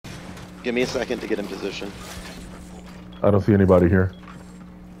Give me a second to get in position. I don't see anybody here.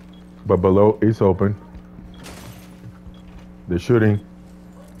 But below is open. They're shooting.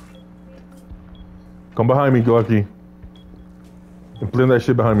 Come behind me, Lucky. And plant that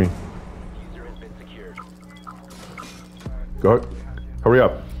shit behind me. Go. Hurry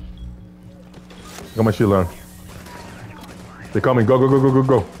up. Got my shield on. They're coming. Go, go, go, go, go,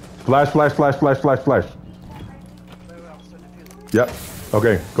 go. Flash, flash, flash, flash, flash, flash. Yep.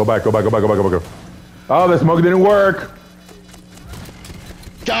 Okay. Go back, go back, go back, go back, go back, go. Oh, the smoke didn't work.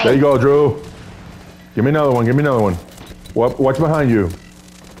 Go. There you go, Drew. Give me another one. Give me another one. Watch behind you.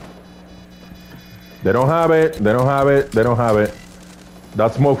 They don't have it. They don't have it. They don't have it.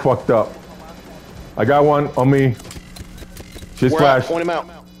 That smoke fucked up. I got one on me. She's flashed. Point him out.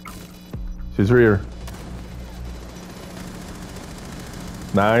 She's rear.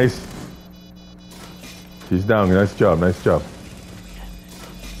 Nice. She's down. Nice job. Nice job.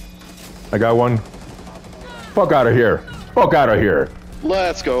 I got one. Fuck out of here. Fuck out of here.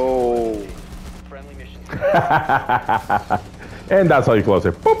 Let's go. Friendly mission. And that's how you close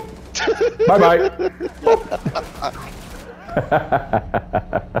it. Boop. Bye bye.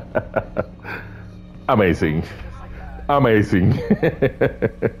 Amazing. Amazing.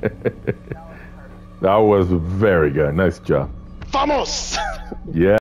 That was very good. Nice job. Vamos! Yeah.